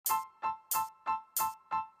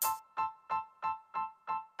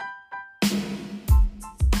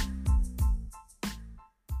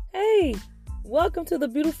Welcome to the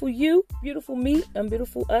Beautiful You, Beautiful Me, and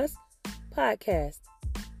Beautiful Us podcast,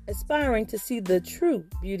 aspiring to see the true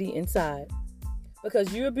beauty inside.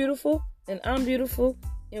 Because you're beautiful, and I'm beautiful,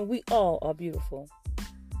 and we all are beautiful.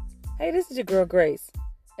 Hey, this is your girl Grace,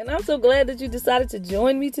 and I'm so glad that you decided to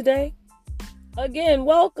join me today. Again,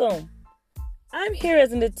 welcome. I'm here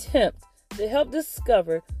as an attempt to help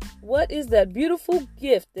discover what is that beautiful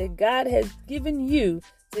gift that God has given you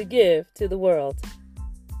to give to the world.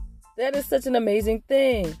 That is such an amazing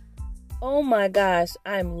thing. Oh my gosh,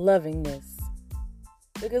 I'm loving this.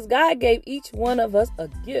 Because God gave each one of us a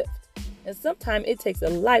gift. And sometimes it takes a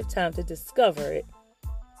lifetime to discover it.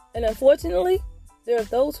 And unfortunately, there are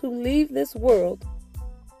those who leave this world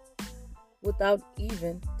without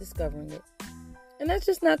even discovering it. And that's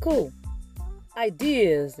just not cool.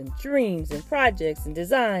 Ideas and dreams and projects and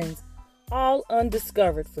designs, all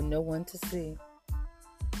undiscovered for no one to see.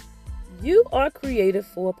 You are created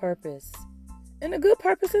for a purpose, and a good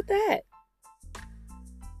purpose at that.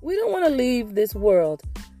 We don't want to leave this world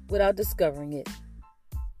without discovering it.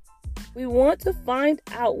 We want to find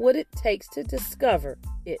out what it takes to discover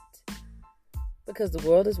it, because the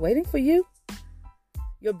world is waiting for you,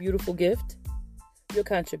 your beautiful gift, your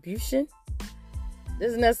contribution.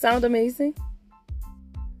 Doesn't that sound amazing?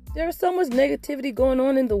 There is so much negativity going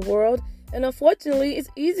on in the world, and unfortunately, it's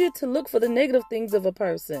easier to look for the negative things of a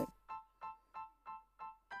person.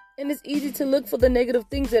 And it's easy to look for the negative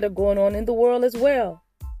things that are going on in the world as well.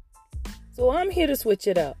 So I'm here to switch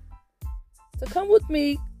it up. So come with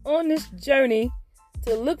me on this journey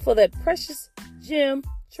to look for that precious gem,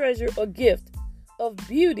 treasure, or gift of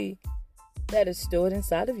beauty that is stored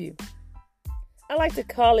inside of you. I like to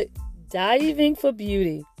call it diving for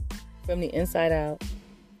beauty from the inside out.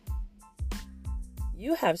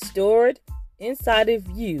 You have stored inside of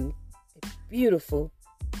you a beautiful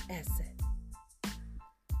asset.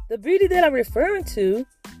 The beauty that I'm referring to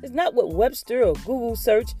is not what Webster or Google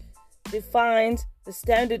search defines the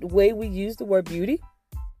standard way we use the word beauty.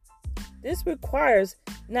 This requires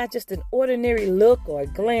not just an ordinary look or a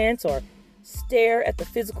glance or stare at the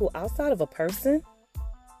physical outside of a person.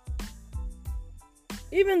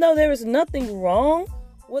 Even though there is nothing wrong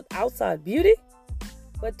with outside beauty,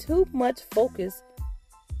 but too much focus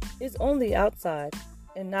is on the outside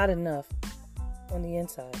and not enough on the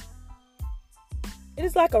inside. It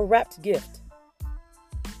is like a wrapped gift.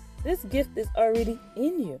 This gift is already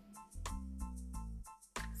in you,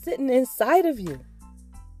 sitting inside of you.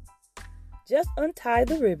 Just untie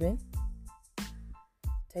the ribbon,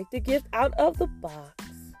 take the gift out of the box,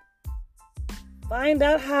 find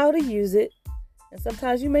out how to use it, and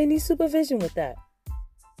sometimes you may need supervision with that,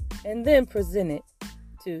 and then present it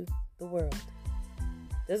to the world.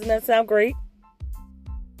 Doesn't that sound great?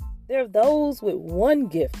 There are those with one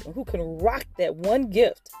gift who can rock that one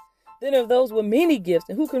gift. Then there are those with many gifts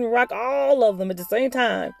and who can rock all of them at the same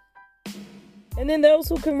time. And then those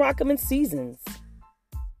who can rock them in seasons.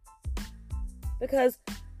 Because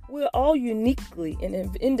we're all uniquely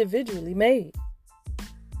and individually made.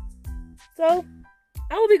 So,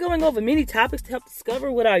 I will be going over many topics to help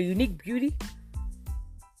discover what our unique beauty,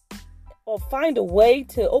 or find a way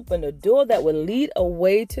to open a door that will lead a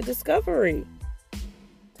way to discovery.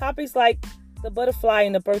 Topics like the butterfly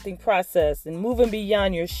in the birthing process and moving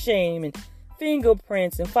beyond your shame and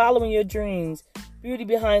fingerprints and following your dreams, beauty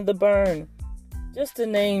behind the burn, just to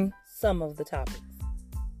name some of the topics.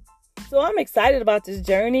 So I'm excited about this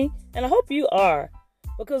journey, and I hope you are,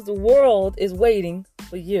 because the world is waiting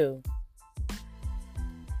for you.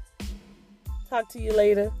 Talk to you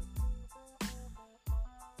later.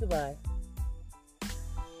 Goodbye.